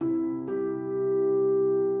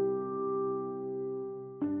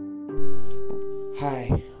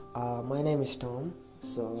Hi, my name is Tom.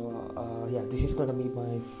 This is gonna be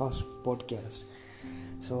my first podcast.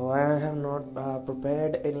 So I have not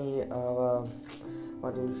prepared any.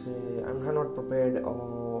 What will say? I'm not prepared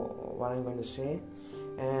what I'm going to say,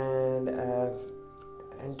 and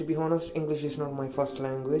to be honest, English is not my first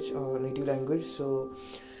language or native language.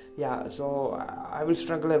 I will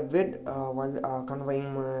struggle a bit while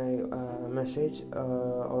conveying my message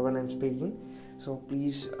or when I'm speaking. So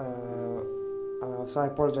please. So I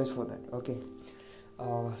apologize for that. Okay.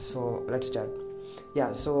 So let's start.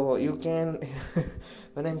 Yeah. So you can,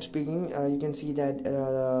 when I'm speaking, you can see that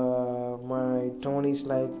my tone is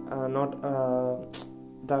like not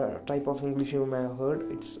the type of English you may have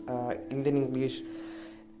heard. It's Indian English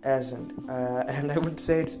accent, and I would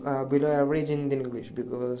say it's below average Indian English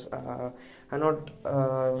because I'm not.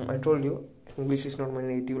 I told you English is not my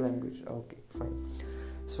native language. Okay, fine.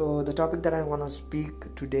 So the topic that I want to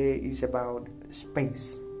speak today is about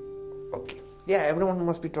space. Okay. Yeah, everyone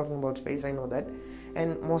must be talking about space, I know that.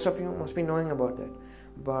 And most of you must be knowing about that.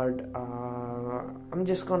 But I'm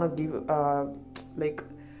just gonna give I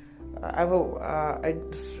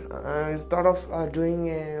thought of doing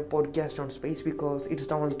a podcast on space because it is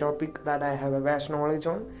the only topic that I have a vast knowledge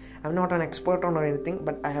on. I'm not an expert on or anything,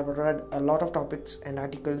 but I have read a lot of topics and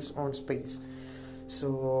articles on space.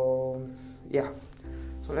 So yeah.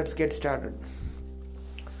 So let's get started.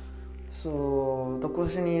 So the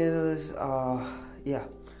question is,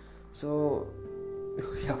 So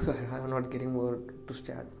I'm not getting word to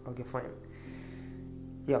start. Okay, fine.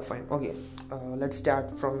 Yeah, fine. Okay. Let's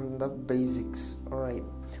start from the basics. All right.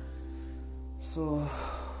 So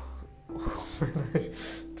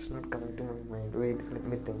it's not coming to my mind. Wait, let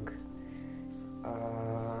me think.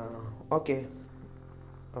 Okay.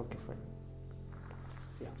 Okay, fine.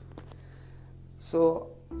 Yeah.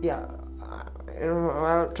 So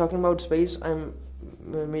while talking about space, I'm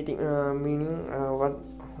meaning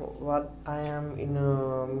what I am in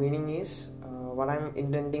meaning is what I'm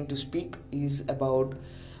intending to speak is about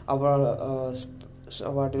our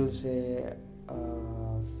what will say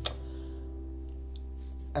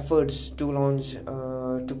efforts to launch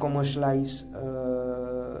to commercialize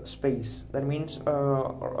space. That means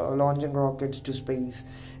launching rockets to space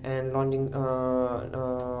and launching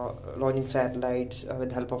satellites with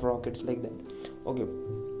the help of rockets like that. Okay.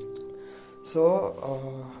 So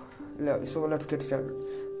let's get started.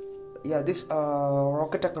 Yeah, this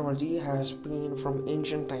rocket technology has been from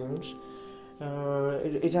ancient times.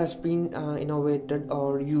 It has been innovated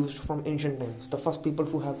or used from ancient times. The first people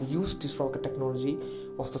who have used this rocket technology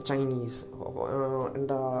was the Chinese. In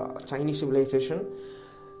the Chinese civilization,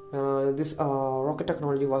 this rocket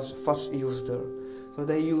technology was first used there. So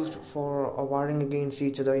they used for warring against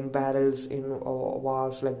each other in battles, in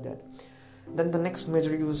wars like that. Then the next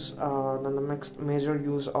major use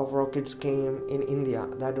of rockets came in India.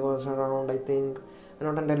 That was around, I think, I'm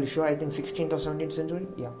not entirely sure. I think 16th or 17th century.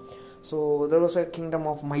 Yeah. So there was a kingdom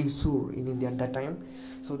of Mysore in India at that time.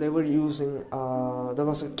 So they were using. There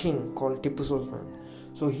was a king called Tipu Sultan.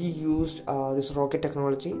 So he used this rocket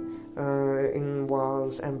technology in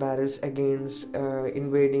wars and battles against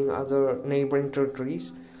invading other neighboring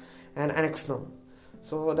territories and annexed them.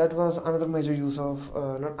 So that was another major use of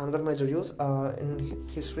not another major use in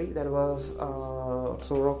history. That was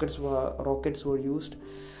so rockets were used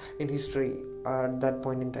in history at that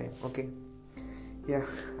point in time. Okay. Yeah,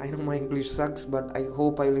 I know my English sucks, but I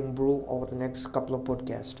hope I'll improve over the next couple of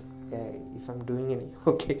podcasts. Yeah, if I'm doing any.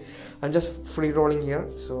 Okay, I'm just free rolling here,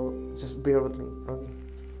 so just bear with me. Okay.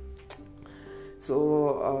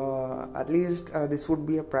 So at least this would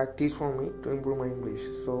be a practice for me to improve my English.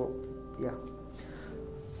 So yeah.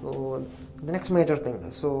 So the next major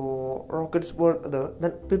thing. So rockets were the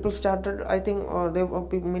then people started. I think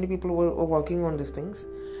many people were working on these things,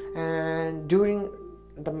 and during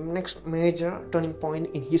the next major turning point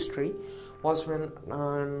in history was when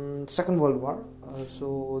Second World War.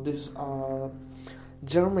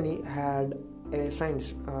 Germany had a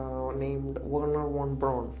scientist named Werner von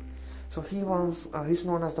Braun. So he's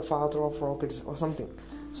known as the father of rockets or something.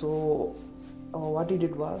 So what he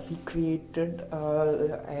did was he created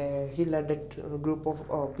he led a group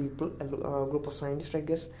of people, a group of scientists, I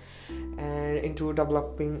guess, and into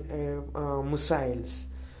developing missiles.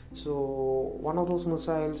 So one of those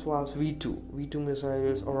missiles was V2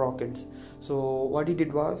 missiles or rockets. So what he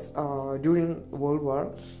did was during World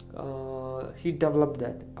War he developed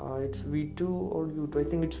that. It's V2 or U2. I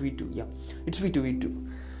think it's V2. Yeah, it's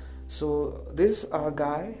V2. So this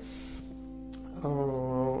guy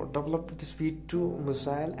developed this V2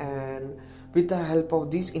 missile and with the help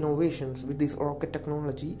of these innovations, with this rocket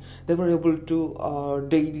technology, they were able to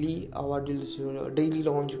daily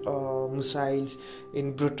launch missiles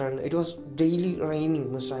in Britain. It was daily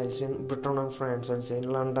raining missiles in Britain and France, I'll say,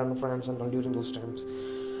 in London, France, and all during those times.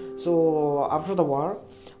 So after the war,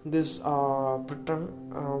 this Britain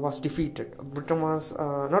was defeated.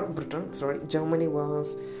 Germany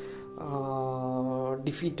was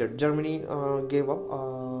defeated. Germany gave up.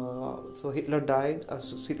 So Hitler died.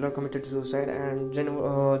 Hitler committed suicide, and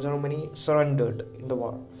Germany surrendered in the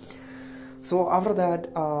war. So after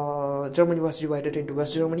that, Germany was divided into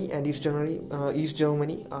West Germany and East Germany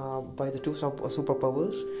by the two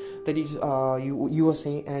superpowers, that is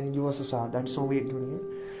USA and USSR, that's Soviet Union.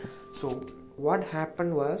 So what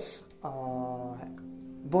happened was,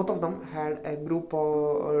 both of them had a group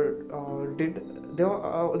they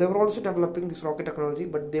were also developing this rocket technology,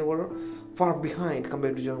 but they were far behind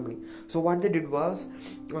compared to Germany. So what they did was,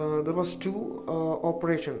 there was two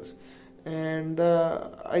operations, and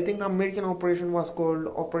I think the American operation was called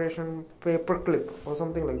Operation Paperclip or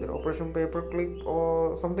something like that. Operation Paperclip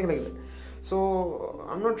or something like that. So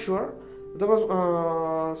I'm not sure. There was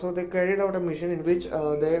so they carried out a mission in which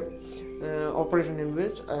they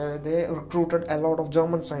recruited a lot of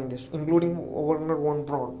German scientists, including Werner von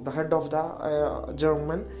Braun, the head of the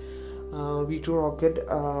German V2 rocket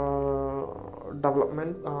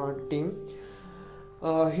development team.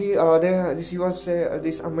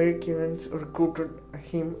 These Americans recruited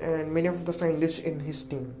him and many of the scientists in his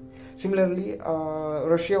team. Similarly,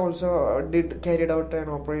 Russia also carried out an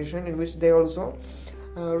operation in which they also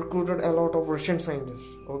recruited a lot of Russian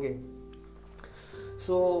scientists. Okay,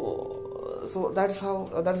 so that is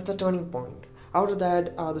the turning point. After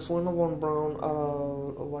that, this Werner von Braun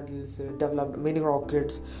developed many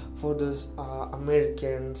rockets for this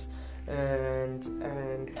Americans, and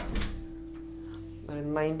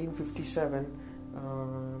in 1957,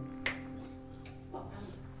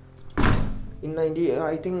 in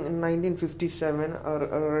 1957,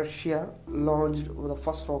 Russia launched the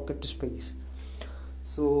first rocket to space.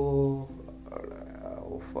 So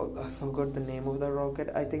I forgot the name of the rocket.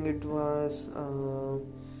 I think it was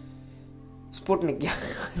Sputnik. Yeah,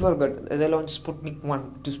 I forgot. They launched Sputnik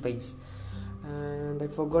 1 to space, and I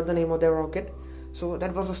forgot the name of the rocket. So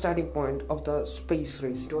that was the starting point of the space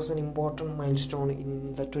race. It was an important milestone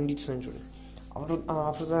in the 20th century.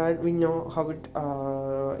 After that, we know how it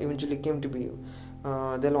eventually came to be.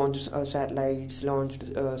 They launched satellites, launched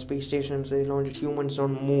space stations, they launched humans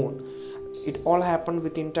on moon. It all happened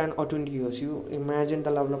within 10 or 20 years. You imagine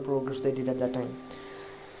the level of progress they did at that time.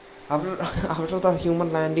 After the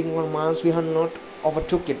human landing on Mars, we had not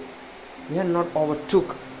overtook it. We had not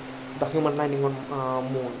overtook the human landing on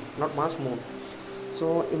moon, not Mars, moon.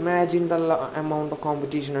 So imagine the amount of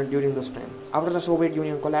competition during this time. After the Soviet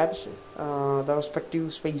Union collapsed, the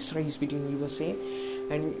respective space race between USA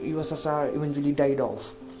and USSR eventually died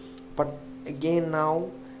off. But again now,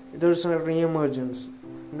 there is a re-emergence,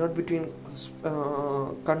 not between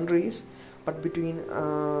countries, but between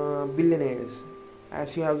billionaires.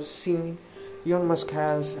 As you have seen, Elon Musk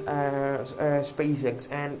has SpaceX,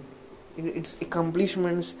 and its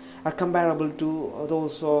accomplishments are comparable to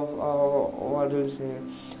those of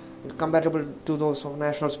comparable to those of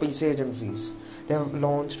national space agencies. They have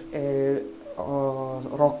launched a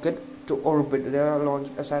rocket to orbit. They have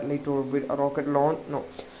launched a satellite to orbit.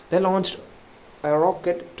 They launched a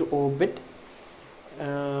rocket to orbit.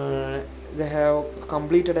 They have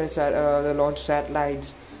completed they launched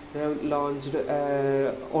satellites. They have launched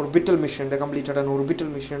orbital mission. They completed an orbital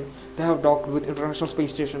mission. They have docked with International Space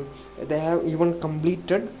Station. They have even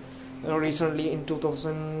completed recently in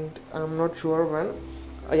 2000. I'm not sure when.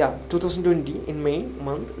 2020 in May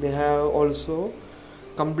month. They have also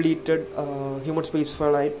completed human space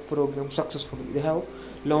flight program successfully. They have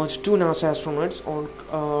launched 2 NASA astronauts on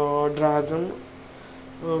Dragon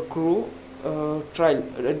crew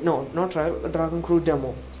Dragon crew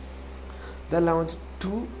demo. They launched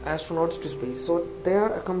 2 astronauts to space. So their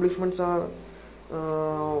accomplishments are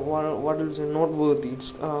noteworthy.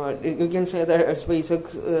 It's you can say that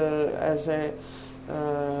SpaceX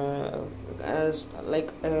as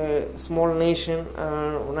like a small nation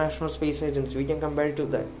national space agency, we can compare it to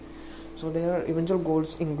that. So their eventual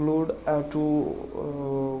goals include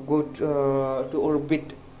to go to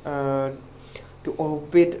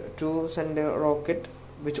orbit, to send a rocket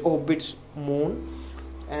which orbits moon,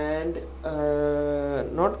 and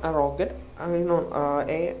not a rocket,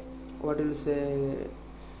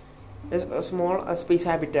 a small space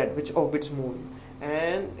habitat which orbits moon,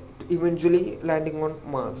 and eventually landing on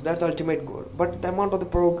Mars. That's the ultimate goal. But the amount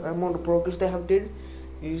of progress they have did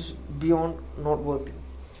is beyond noteworthy.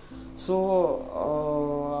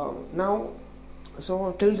 So now,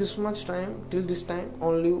 so till this time,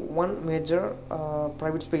 only one major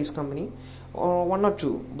private space company, or one or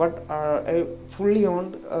two, but a fully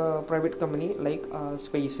owned private company like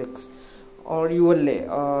SpaceX or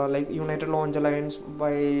ULA, like United Launch Alliance,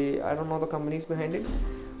 by I don't know the companies behind it.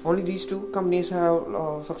 Only these two companies have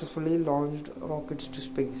successfully launched rockets to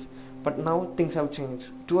space. But now things have changed.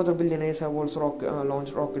 Two other billionaires have also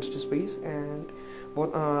launched rockets to space, and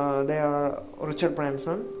both they are Richard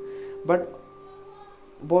Branson, but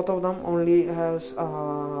both of them only has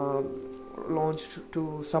launched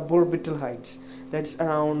to suborbital heights. That's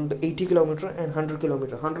around 80 kilometer and 100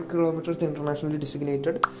 kilometer. 100 kilometers internationally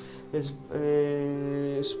designated is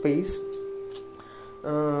space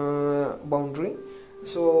boundary.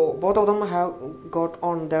 So both of them have got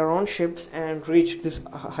on their own ships and reached this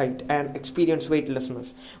height and experienced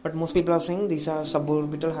weightlessness. But most people are saying these are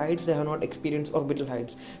suborbital heights. They have not experienced orbital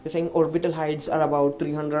heights. They're saying orbital heights are about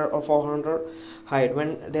 300 or 400 height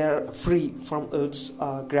when they are free from Earth's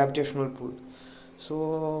gravitational pull.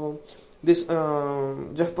 So this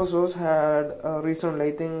Jeff Bezos had recently,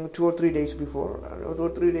 I think 2 or 3 days before,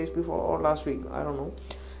 or last week, I don't know.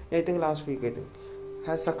 I think last week,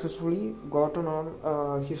 has successfully gotten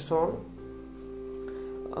on his own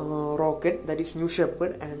rocket, that is New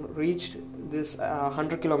Shepard, and reached this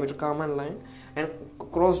 100-kilometer Kármán line and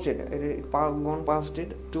crossed it. Gone past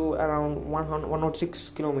it to around 106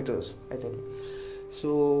 kilometers, I think.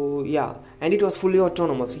 So yeah, and it was fully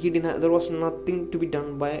autonomous. There was nothing to be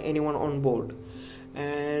done by anyone on board,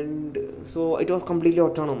 and so it was completely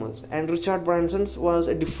autonomous. And Richard Branson's was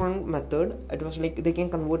a different method. It was like they can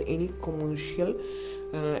convert any commercial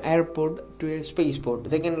airport to a spaceport.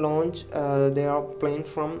 They can launch their plane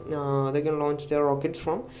from they can launch their rockets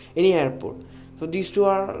from any airport. So these two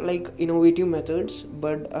are like innovative methods,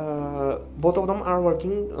 but both of them are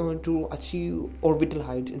working to achieve orbital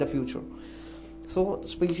heights in the future. So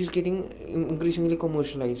space is getting increasingly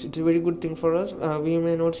commercialized. It's a very good thing for us. We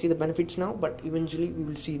may not see the benefits now, but eventually we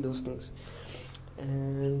will see those things.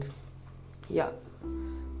 And yeah,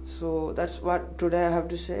 so that's what today I have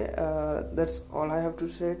to say. That's all I have to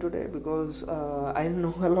say today, because I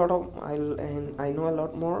know a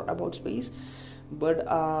lot more about space. But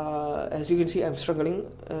as you can see, I'm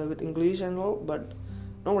struggling with English and all. But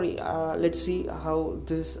don't worry. Let's see how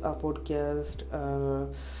this podcast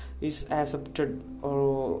is accepted,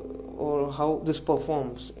 or how this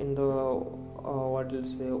performs in the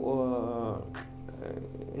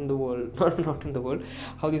in the world. Not in the world,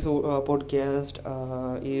 how this podcast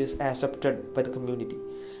is accepted by the community.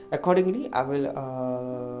 Accordingly, I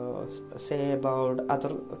will say about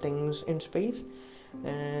other things in space.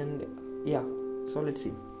 And yeah, so let's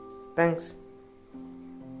see. Thanks.